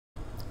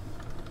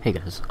Hey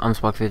guys, I'm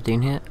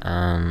Ep.3 here,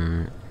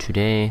 and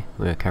today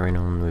we're carrying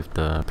on with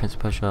the Prince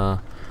of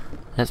Persia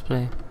Let's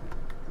Play.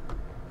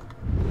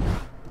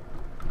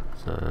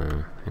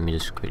 So, let me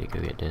just quickly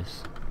go get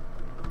this.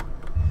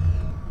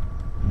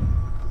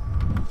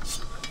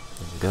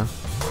 There we go.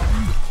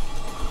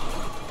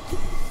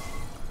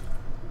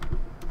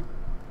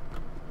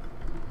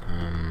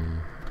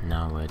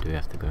 Now where do we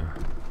have to go?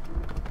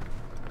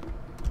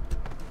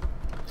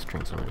 Let's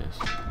drink some of this.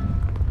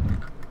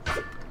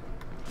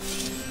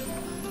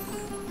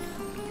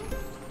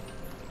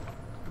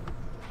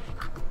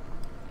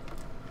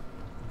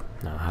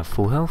 Now I have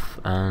full health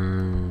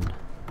and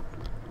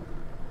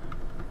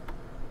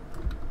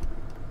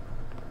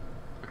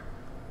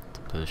to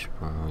push,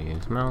 we'll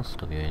use mouse,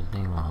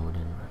 WASD while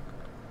holding.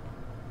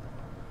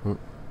 Ooh,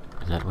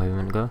 is that the way we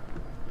meant to go?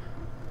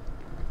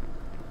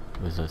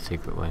 Or is that a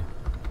secret way?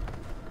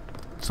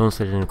 Someone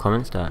said in the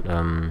comments that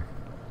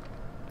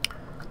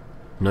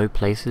no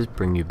places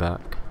bring you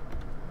back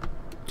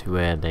to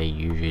where they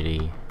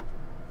usually,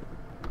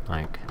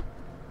 like,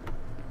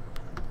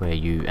 where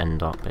you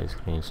end up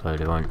basically, so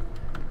they won't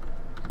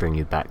bring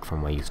you back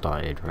from where you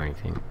started or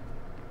anything.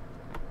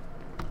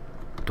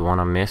 The one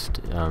I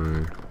missed,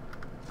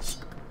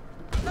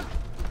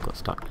 got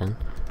stuck then.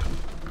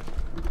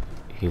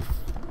 He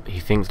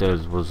thinks there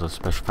was a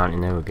special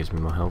fountain there that gives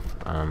me more health.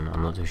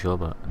 I'm not too sure,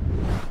 but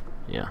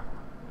yeah.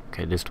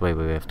 Okay, this is the way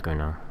we have to go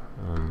now.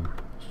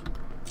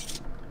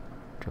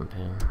 Jump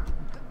in.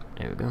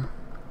 There we go.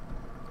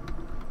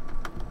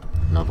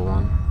 Another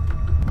one.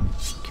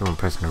 Keep on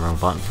pressing the wrong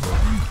button.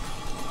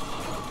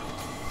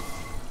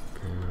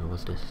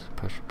 What's this?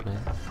 Pressure plate.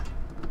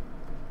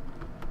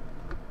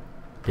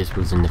 This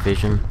was in the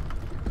vision.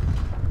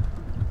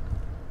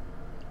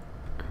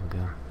 There we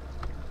go.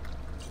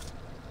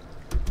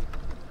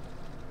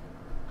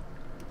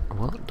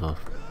 What the f—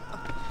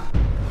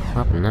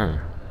 what happened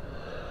there?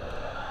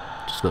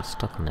 Just got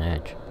stuck on the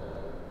edge.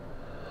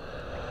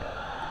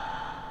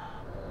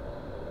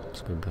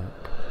 Let's go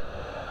back.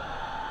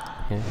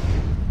 Here.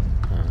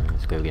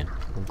 Let's go again.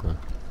 Oh god.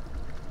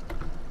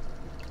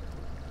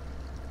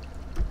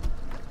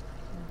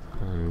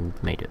 And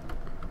made it.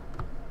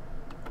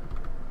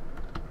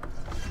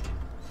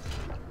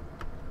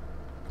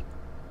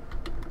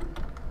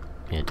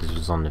 Yeah, this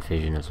was on the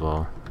vision as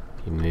well.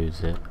 He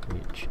moves it,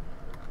 which—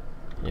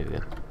 there we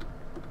go.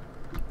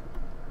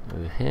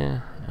 Over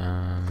here,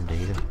 and there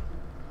you go.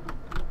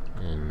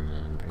 And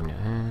then bring it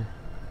here.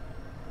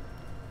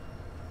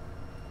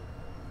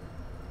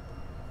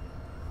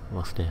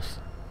 What's this?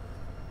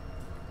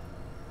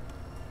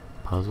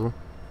 Puzzle?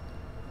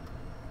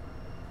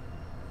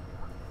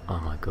 Oh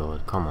my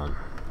god, come on.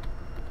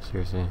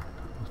 Seriously?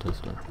 What's this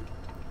then?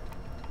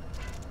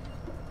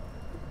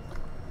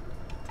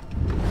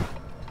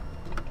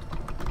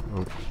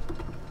 Oh.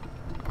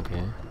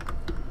 Okay.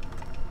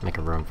 Make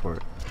a run for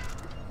it.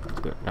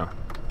 Good. No.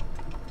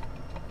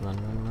 Run,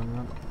 run, run,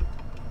 run.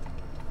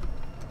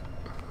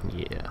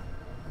 Yeah.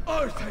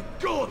 Oh, thank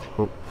God!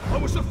 Oh. I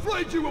was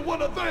afraid you were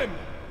one of them!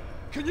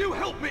 Can you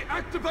help me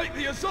activate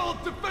the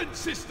Azad defense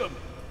system?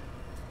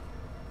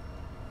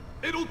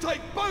 It'll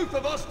take both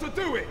of us to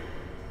do it!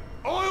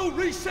 I'll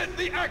reset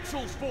the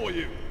axles for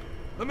you!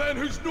 The man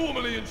who's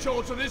normally in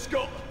charge of this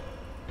got—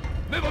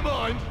 never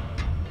mind!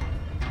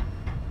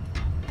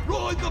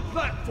 Ride the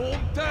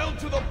platform down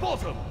to the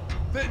bottom,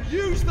 then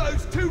use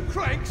those two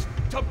cranks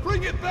to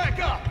bring it back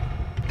up!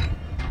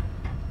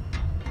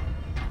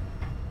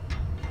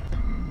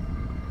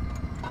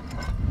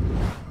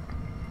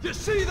 You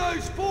see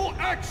those 4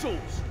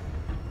 axles?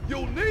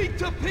 You'll need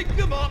to pick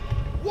them up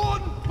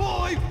one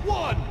by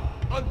one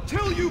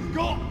until you've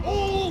got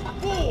all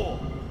 4.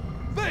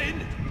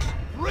 Then,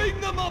 bring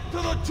them up to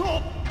the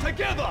top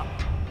together.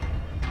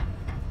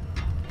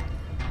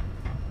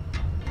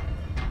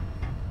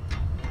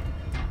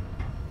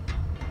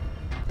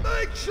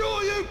 Make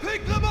sure you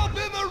pick them up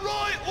in the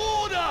right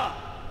order!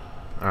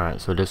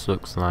 Alright, so this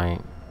looks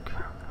like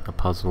a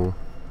puzzle,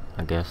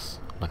 I guess,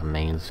 like a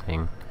maze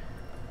thing.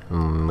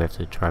 We have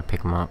to try to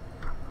pick them up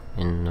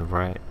in the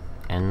right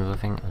ends, I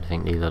think. I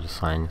think these are the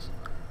signs,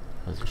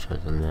 as it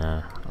shows them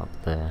there, up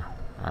there,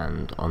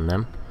 and on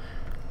them.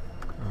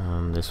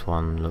 This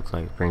one looks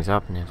like it brings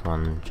up, and this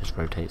one just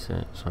rotates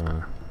it,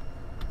 so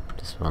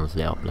this one's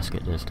lit up. Let's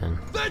get this then.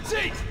 That's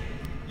it!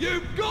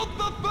 You've got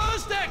the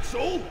first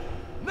axle!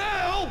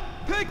 Now,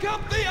 pick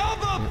up the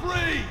other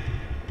 3!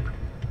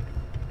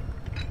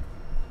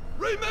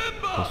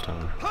 Remember,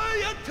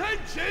 pay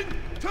attention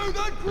to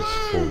the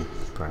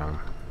grooves! Brown,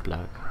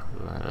 black.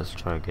 Right, let's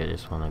try to get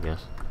this one, I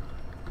guess.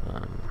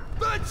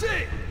 That's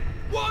it!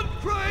 One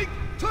crank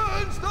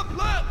turns the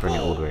platform! Bring it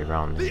all the way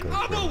around. The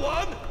other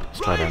one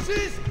try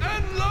raises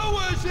and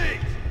lowers it!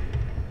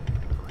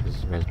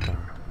 Where's brown?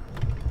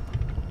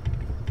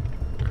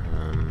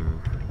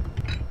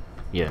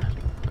 Yeah.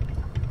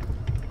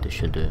 This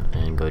should do it.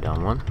 And go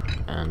down one,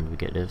 and we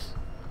get this.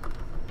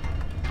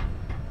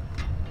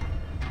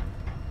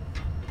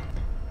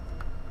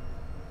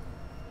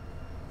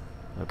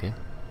 Okay.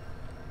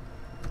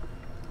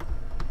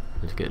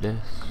 Let's get this.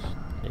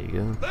 There you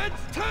go.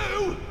 That's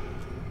 2!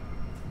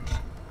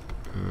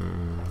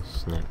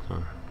 What's the next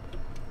one?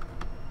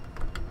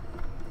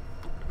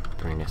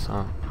 Bring this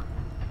up.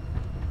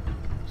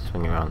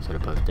 Swing around so they're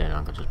both dead,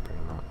 I could just bring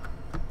them up.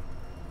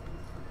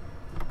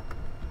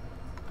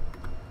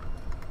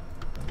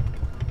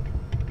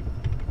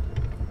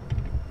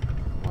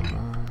 One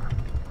more.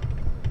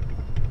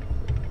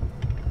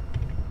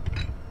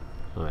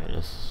 So wait,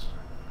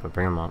 if I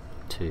bring them up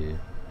to...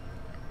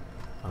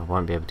 I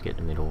won't be able to get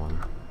the middle one.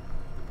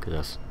 Because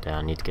that's there,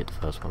 I need to get the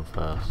first one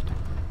first.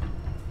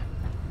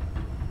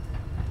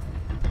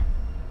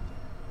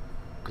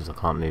 Because I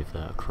can't move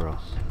that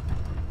across.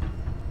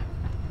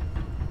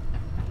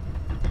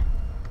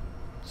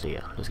 So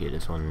yeah, let's get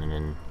this one and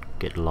then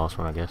get the last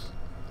one, I guess.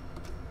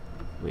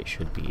 Which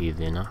should be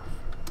easy enough.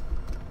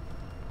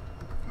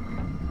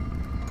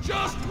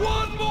 Just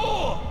one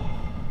more!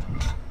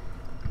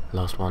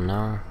 Last one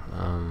now.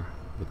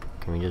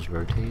 Can we just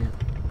rotate it?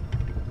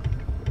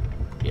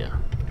 Yeah,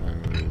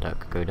 and that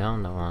could go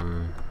down, that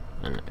one,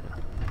 and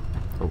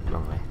oh,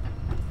 wrong way.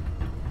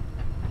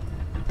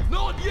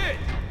 Not yet!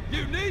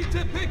 You need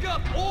to pick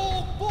up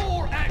all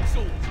 4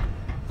 axles!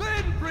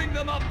 Then bring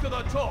them up to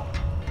the top!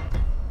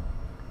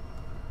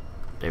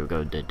 There we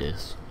go, did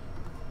this.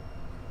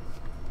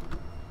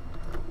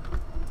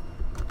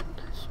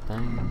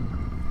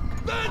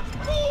 Bang. That's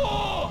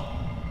 4!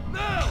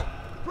 Now,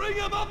 bring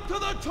them up to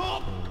the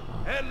top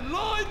and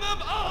line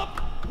them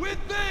up with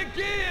their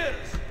gears!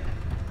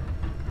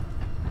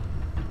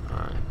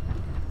 Alright,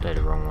 they're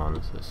the wrong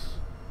ones, let's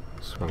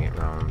swing it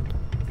round.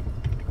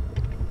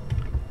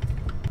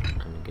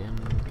 And again.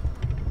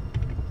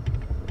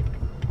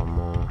 One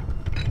more.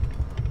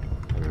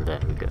 And there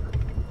we go.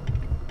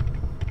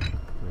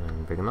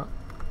 And bring them up.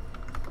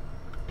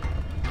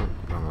 Oh,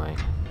 wrong way.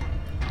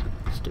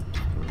 Stupid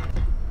thing.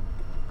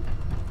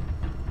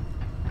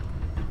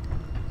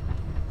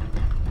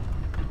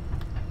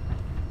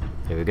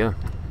 There we go.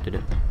 Did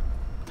it.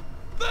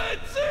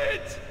 That's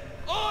it!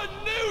 I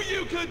knew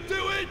you could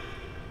do it!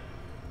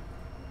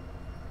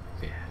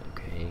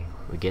 Okay,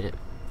 we get it.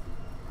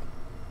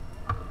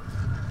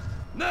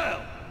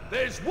 Now,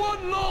 there's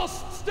one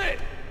last step.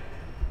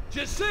 Do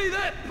you see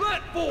that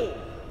platform?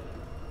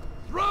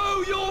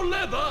 Throw your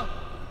lever,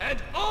 and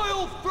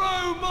I'll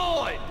throw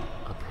mine!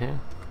 Up here?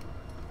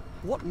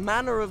 What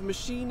manner of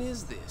machine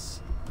is this?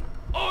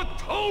 I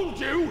told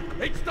you,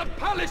 it's the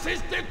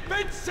palace's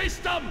defense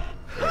system!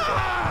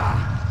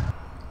 Ha!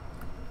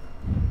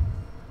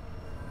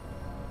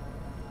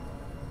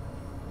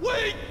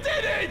 We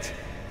did it!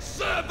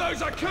 Serve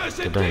those accursed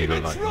They don't even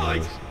demons like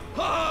right! those.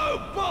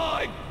 Oh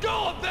my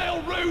God,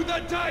 they'll rue the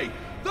day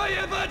they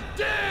ever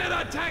dared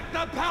attack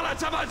the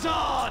palace of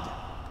Azad!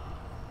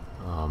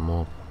 Oh,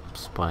 more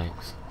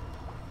spikes.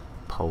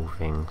 Pole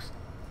things.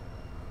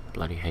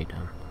 Bloody hate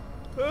them.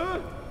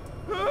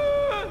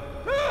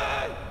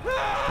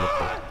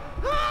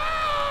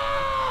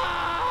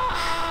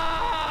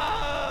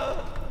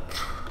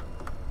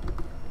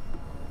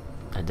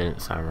 That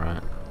didn't sound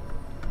right.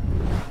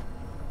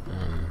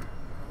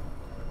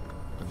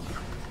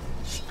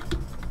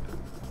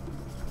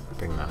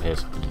 Bring that here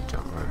so I can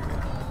jump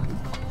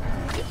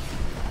right here.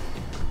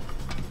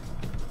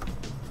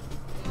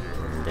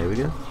 And there we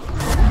go.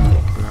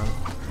 Now.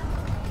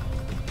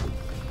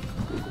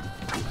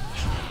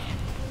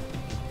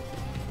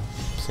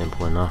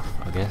 Simple enough,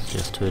 I guess.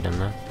 Just 2 of them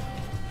there.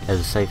 There's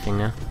a safe thing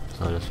there,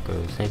 so let's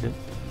go save it.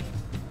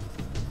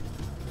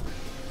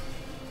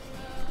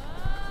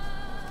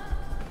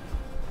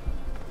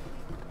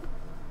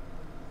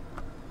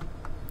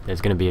 There's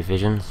gonna be a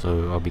vision,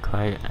 so I'll be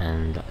quiet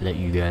and let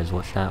you guys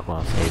watch that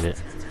while I save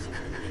it.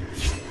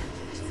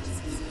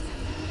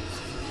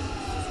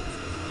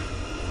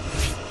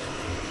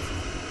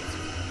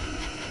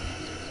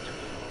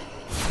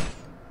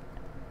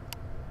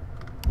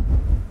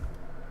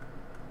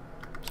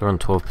 So we're on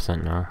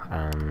 12% now,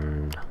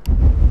 and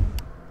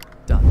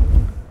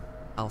Done.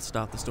 I'll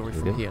start the story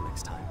Here we from go. here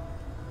next time.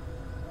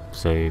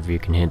 so if you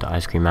can hear the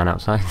ice cream man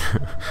outside,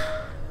 it's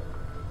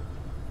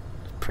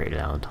pretty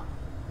loud.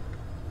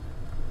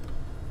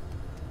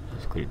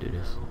 Let's quickly do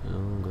this.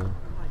 Oh god.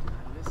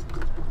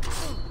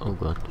 Oh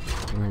god.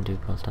 What am I gonna do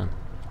past time?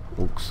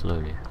 Walk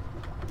slowly.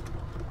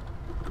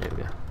 There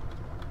we go.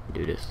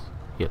 Do this.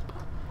 Yep.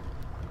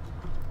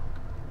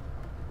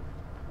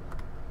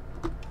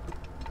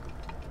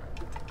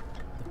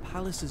 The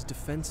palace's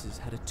defenses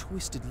had a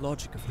twisted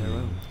logic of their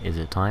own. Is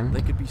it time?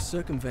 They could be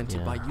circumvented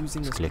Yeah, by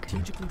using the it's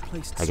clicking. strategically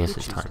placed I guess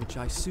it's switches, time. which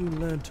I soon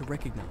learned to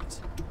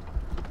recognize.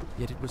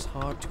 Yet it was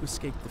hard to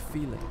escape the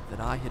feeling that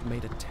I had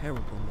made a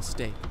terrible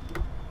mistake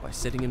by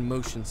setting in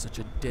motion such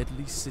a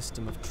deadly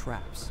system of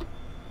traps,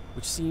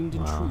 which seemed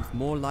in Wow. truth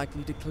more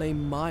likely to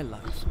claim my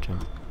life Let's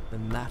jump.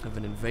 than that of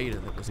an invader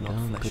that was Go not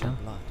down, flesh go and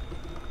down. blood.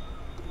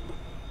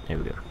 There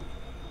we go.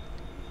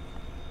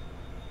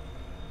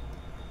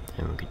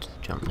 Then we could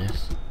just jump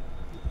this.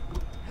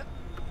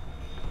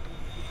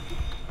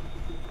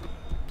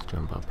 Let's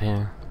jump up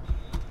here.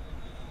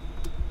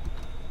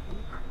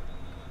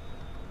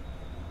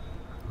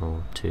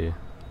 Or 2.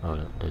 Oh,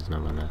 there's no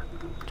one there.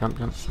 Jump,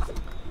 jump.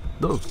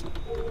 No!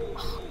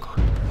 Oh, God.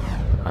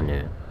 I knew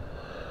it.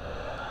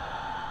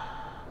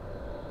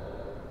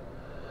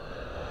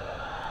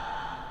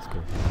 Let's go.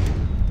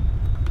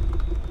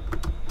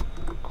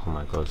 Oh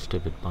my God,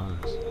 stupid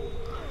buns.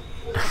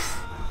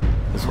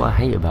 That's what I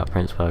hate about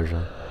Prince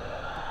Persia.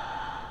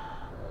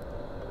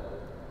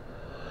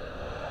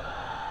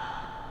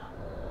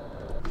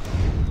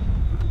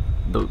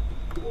 No.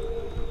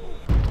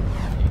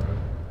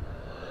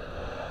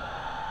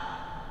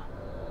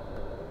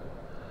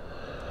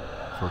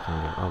 Fucking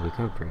go. Oh, we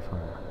go pretty far.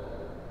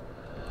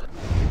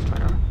 Let's try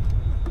now.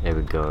 There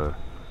we go.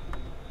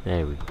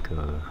 There we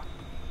go.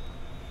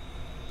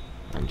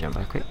 And jump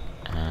back quick.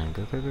 And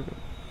go, go, go, go.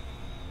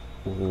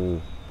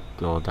 Oh,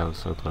 God, that was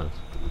so close.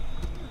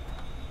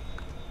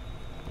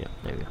 Yep,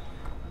 there we go.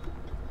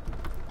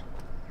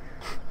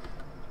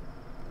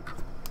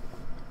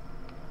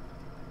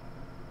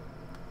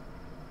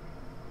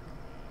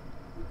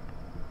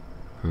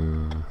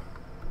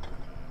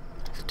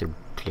 Still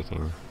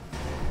clicking.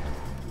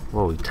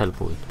 Whoa, he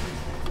teleported.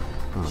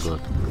 Oh my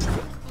God.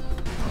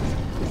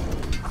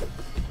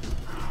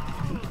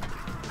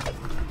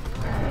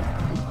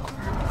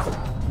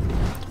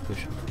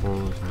 Push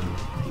forward and...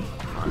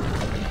 Oh, no.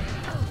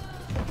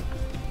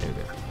 There we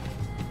go.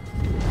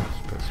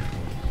 Press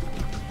forward.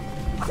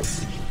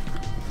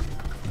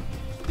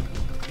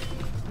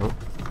 Oh,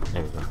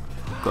 there we go.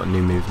 Got a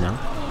new move now.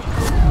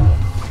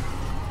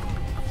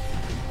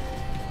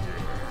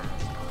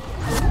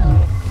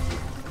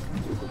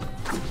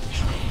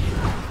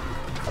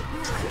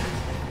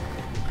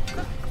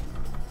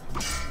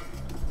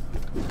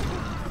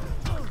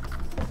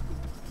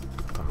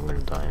 I'm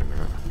gonna die in a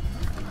minute.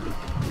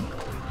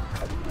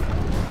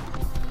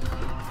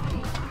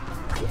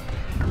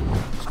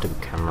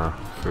 Stupid camera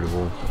through the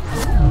wall.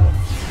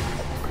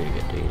 Pretty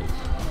good dudes.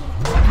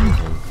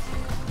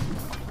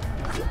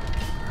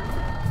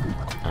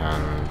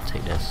 And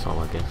take their soul,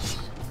 I guess.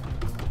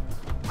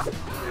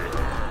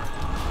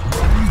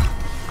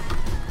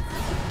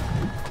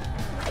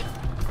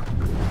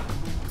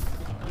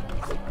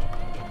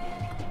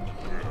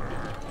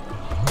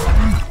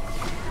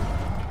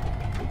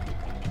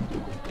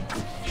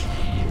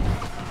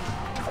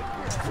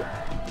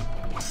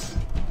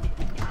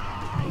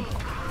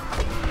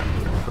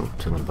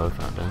 Took them both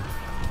out then,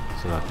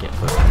 so I get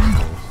both of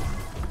those.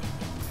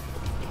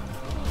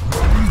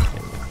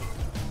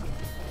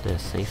 Is there a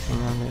safe thing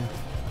around there?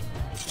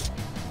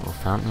 Or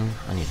fountain?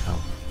 I need help.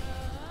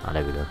 Ah,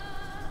 there we go.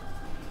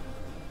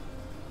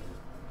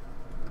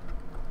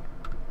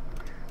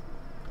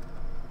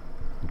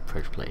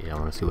 Approach plate, yeah, I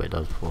want to see what it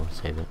does before I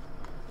save it.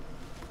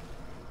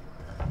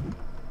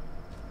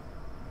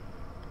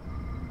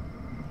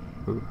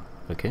 Ooh,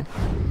 okay.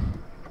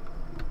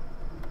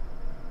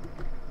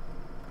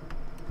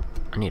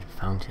 I need a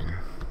fountain.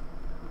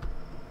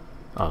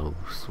 Oh,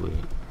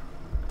 sweet.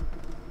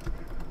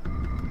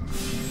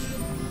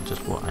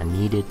 Just what I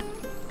needed.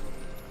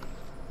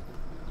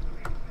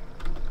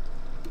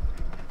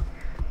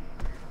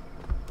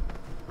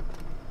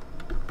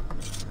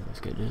 Let's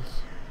get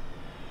this.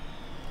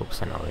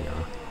 Oops, I know we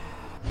are.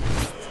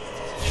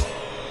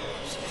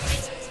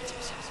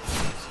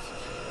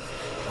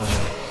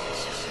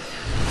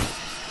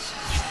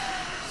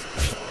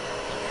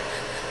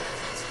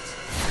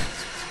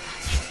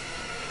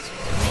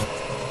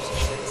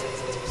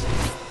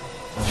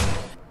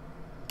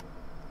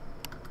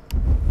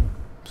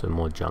 So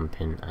more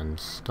jumping and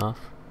stuff.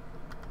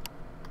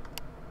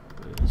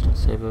 Let's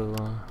just save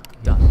over.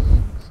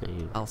 Done.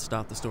 Save. I'll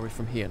start the story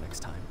from here next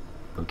time.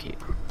 Okay.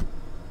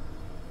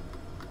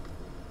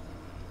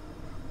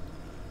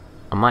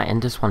 I might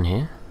end this one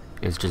here.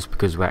 It's just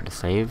because we're at the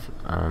save.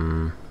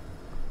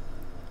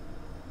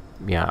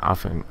 Yeah, I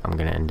think I'm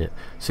gonna end it.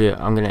 So yeah,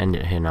 I'm gonna end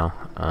it here now.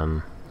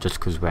 Just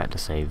because we're at the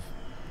save,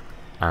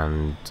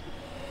 and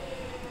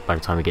by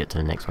the time we get to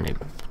the next one,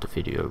 the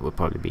video will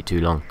probably be too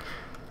long.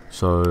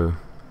 So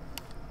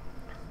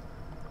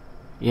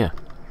yeah,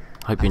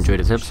 hope you enjoyed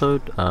this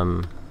episode.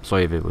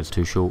 Sorry if it was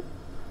too short,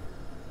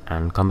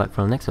 and come back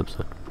for the next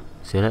episode.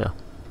 See you later.